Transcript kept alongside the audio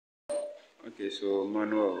Okay, so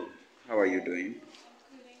Manuel, how are you doing?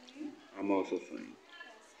 I'm also fine.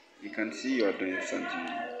 You can see you are doing something.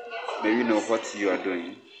 Maybe you know what you are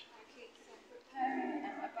doing. Okay, so I'm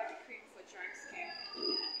preparing a body cream for dry skin.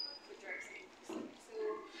 For dry skin. So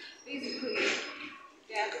basically,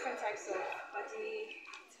 there are different types of body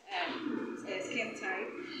skin type.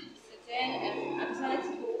 So then I decided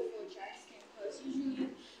to go for dry skin because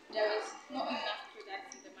usually there is not enough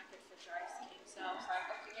products in the market for dry skin. So I was like,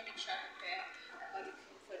 okay, let me try to prepare a body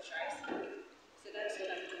cream for dry skin. So that's what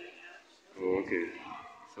I'm doing now. Oh, okay.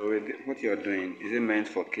 So what you are doing, is it meant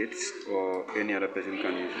for kids or any other person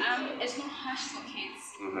can use it? It's not harsh for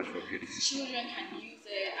kids. Not much for kids. Children can use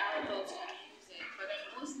it, adults can use it, but then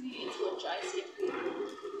mostly it's for dry skin people.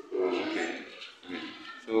 Oh, okay. Okay.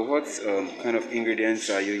 So what kind of ingredients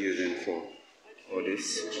are you using for all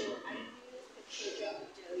this? So I use petroleum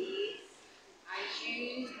jelly, I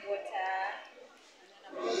use water,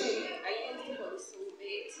 and then I use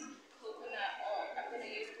polysulfate, coconut oil. I'm gonna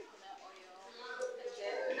use coconut oil, and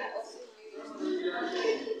then I also use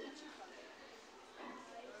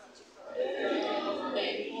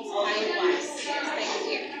fine wax. Yes, thank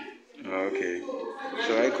you. Okay.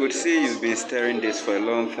 So I could see you've been stirring this for a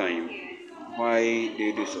long time. Why do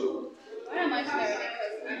you do so? Why am I stirring it?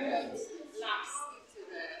 Because I want lapse into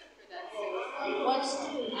the product. So,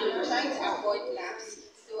 but I'm trying to avoid lapse,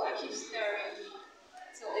 so I keep stirring.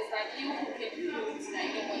 So it's like you cooking foods that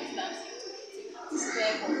you don't want lapse into it. So you have to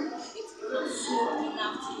stir for it to become smooth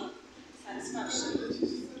enough to your satisfaction.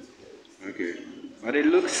 Okay. But it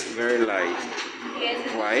looks very light. Yes,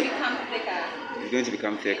 it's Why? going to become thicker. It's going to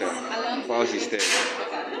become thicker. Along While with she it, stir.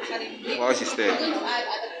 thicker. While she stir. I'm going to add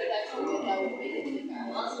other products to it that will make it thicker.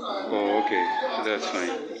 Oh, okay. That's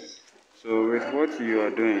fine. So with what you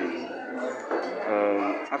are doing,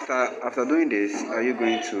 after doing this, are you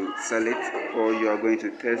going to sell it or you are going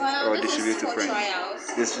to test or This distribute is to for friends?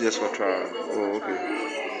 trials. This is just for trial. Yes, this is Oh, for okay.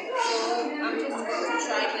 trials. So I'm just going to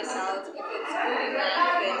try this out. If it's good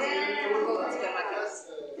enough, then we'll go to the market.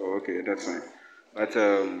 Oh, okay, that's fine. But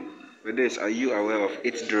with this, are you aware of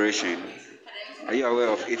its duration? Are you aware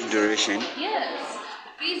of its duration? Yes.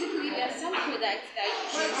 Basically, there are some products that you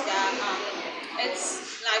use that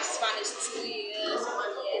its lifespan is 2 years, 1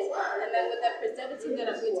 year, and then with the preservative that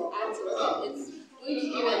I'm going to add to it, it's going to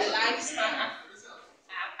give it a lifespan of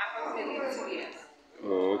approximately 2 years.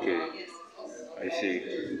 Oh, okay. Yes. I see.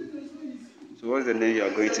 So what's the name you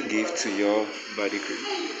are going to give to your body cream?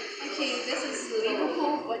 Okay, this is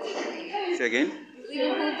Liverpool body cream. Say again?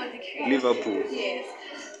 Liverpool body cream. Liverpool. Yes.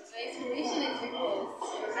 My inspiration is because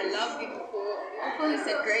I love Liverpool. Liverpool is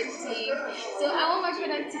a great team, so I want my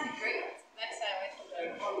product to be great. That's why I went for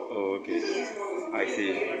Liverpool. Oh, okay. Yes. I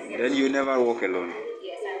see. Then you never walk alone.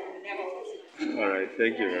 Yes, I will never want to. All right.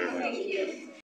 Thank you very much. Thank you.